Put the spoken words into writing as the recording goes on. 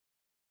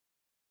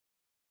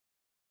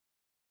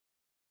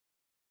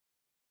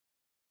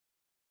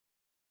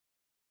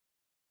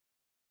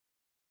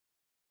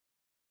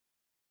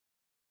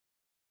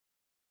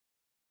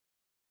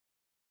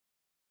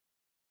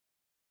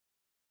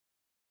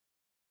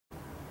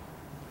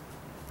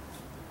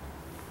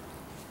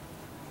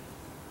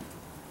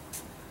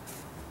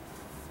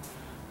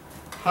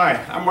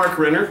Hi, I'm Mark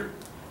Renner,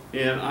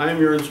 and I'm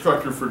your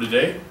instructor for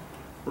today.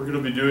 We're going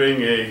to be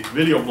doing a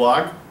video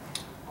blog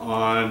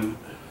on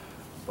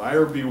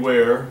buyer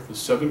beware, the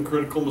 7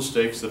 critical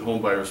mistakes that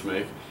home buyers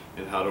make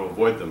and how to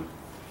avoid them.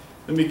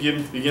 Let me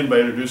begin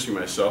by introducing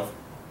myself.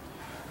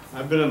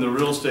 I've been in the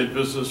real estate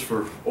business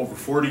for over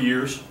 40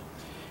 years,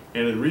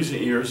 and in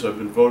recent years I've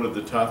been voted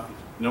the top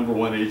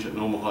 #1 agent in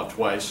Omaha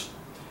twice,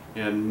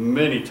 and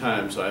many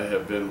times I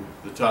have been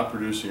the top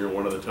producing or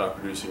one of the top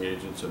producing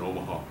agents in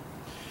Omaha.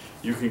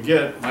 You can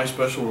get my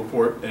special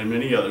report and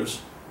many others.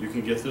 You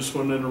can get this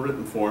one in a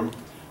written form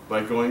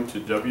by going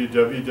to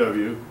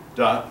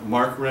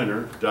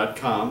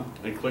www.markrenner.com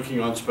and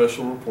clicking on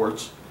special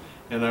reports,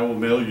 and I will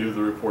mail you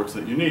the reports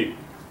that you need.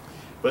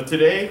 But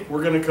today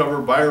we're going to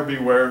cover buyer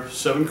beware,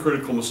 7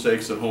 critical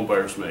mistakes that home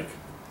buyers make.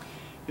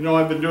 You know,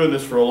 I've been doing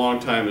this for a long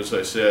time, as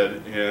I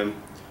said, and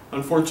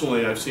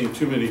unfortunately I've seen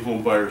too many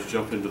home buyers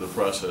jump into the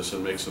process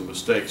and make some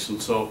mistakes,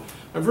 and so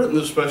I've written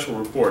this special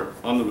report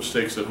on the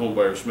mistakes that home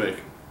buyers make.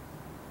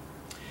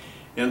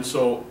 And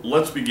so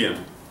let's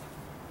begin.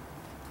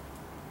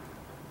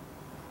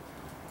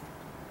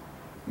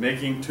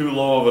 Making too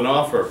low of an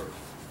offer.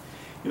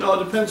 You know,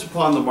 it depends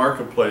upon the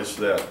marketplace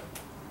that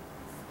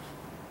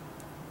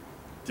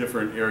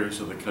different areas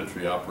of the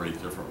country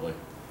operate differently.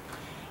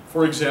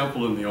 For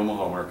example, in the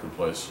Omaha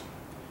marketplace,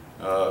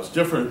 it's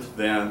different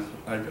than,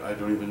 I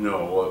don't even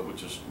know what would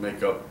just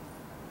make up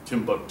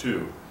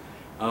Timbuktu.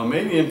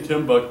 Maybe in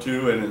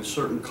Timbuktu and in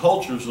certain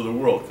cultures of the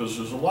world, because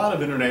there's a lot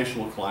of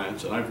international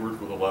clients, and I've worked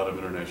with a lot of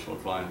international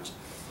clients,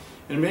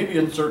 and maybe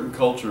in certain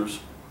cultures,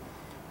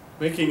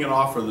 making an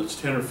offer that's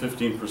 10 or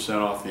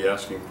 15% off the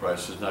asking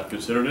price is not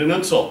considered an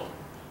insult.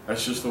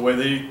 That's just the way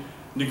they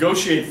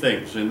negotiate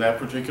things in that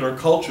particular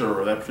culture,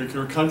 or that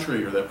particular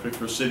country, or that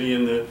particular city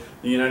in the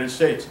United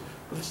States.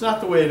 But it's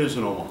not the way it is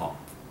in Omaha.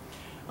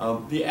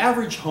 The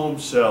average home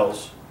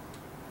sells,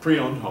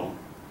 pre-owned home,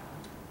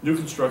 new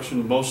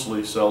construction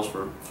mostly sells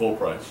for full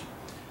price.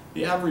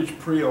 The average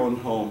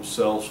pre-owned home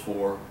sells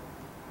for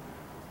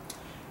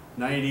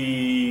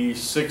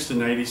 96 to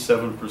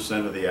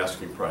 97% of the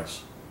asking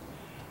price.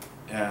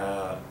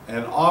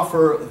 An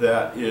offer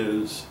that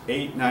is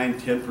 8, 9,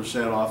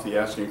 10% off the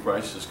asking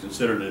price is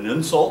considered an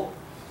insult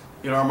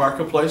in our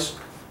marketplace,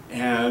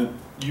 and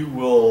you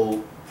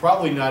will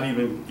probably not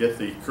even get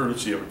the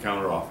courtesy of a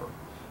counteroffer.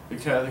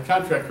 The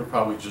contract will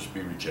probably just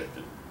be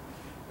rejected.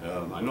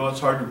 I know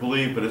it's hard to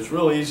believe, but it's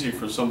real easy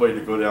for somebody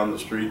to go down the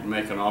street and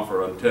make an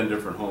offer on 10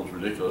 different homes,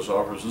 ridiculous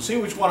offers, and see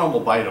which one of them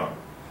will bite on.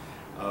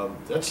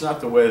 That's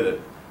not the way that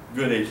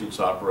good agents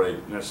operate,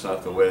 and that's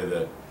not the way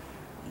that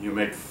you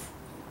make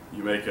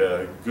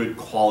a good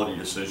quality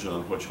decision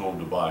on which home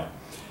to buy.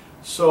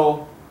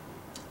 So,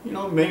 you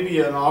know, maybe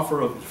an offer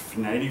of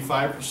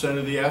 95%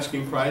 of the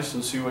asking price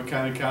and see what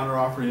kind of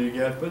counteroffer you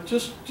get, but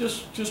just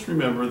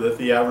remember that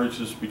the average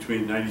is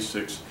between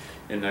 96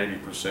 and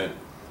 90%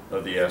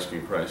 of the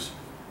asking price.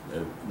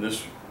 And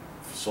this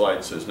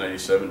slide says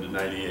 97 to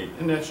 98,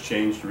 and that's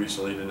changed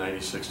recently to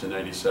 96 to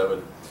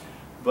 97.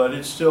 But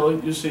it's still,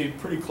 you see,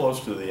 pretty close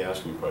to the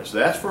asking price.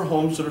 That's for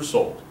homes that are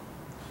sold.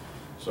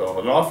 So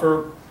an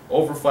offer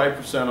over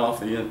 5%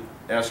 off the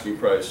asking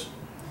price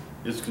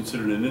is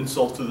considered an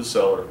insult to the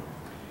seller,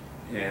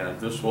 and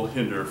this will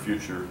hinder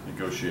future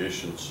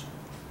negotiations.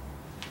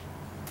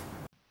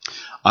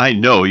 I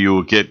know you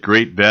will get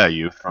great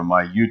value from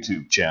my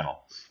YouTube channel.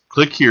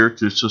 Click here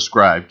to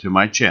subscribe to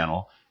my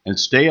channel and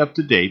stay up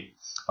to date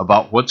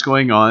about what's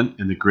going on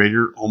in the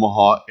greater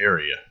Omaha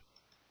area.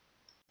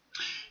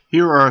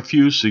 Here are a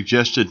few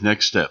suggested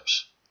next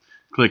steps.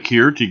 Click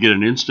here to get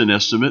an instant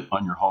estimate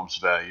on your home's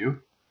value,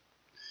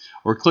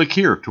 or click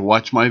here to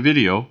watch my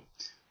video,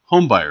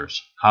 Home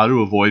Buyers, How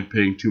to Avoid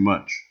Paying Too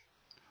Much,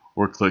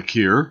 or click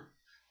here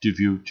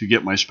to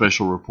get my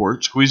special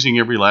report, Squeezing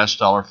Every Last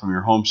Dollar from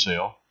Your Home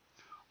Sale,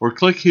 or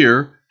click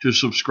here to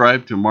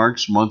subscribe to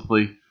Mark's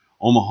monthly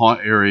Omaha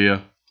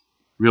area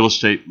real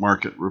estate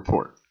market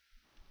report.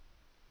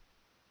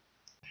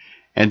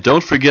 And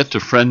don't forget to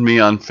friend me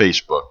on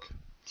Facebook.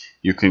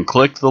 You can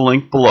click the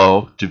link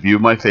below to view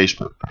my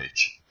Facebook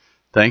page.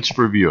 Thanks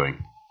for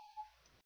viewing.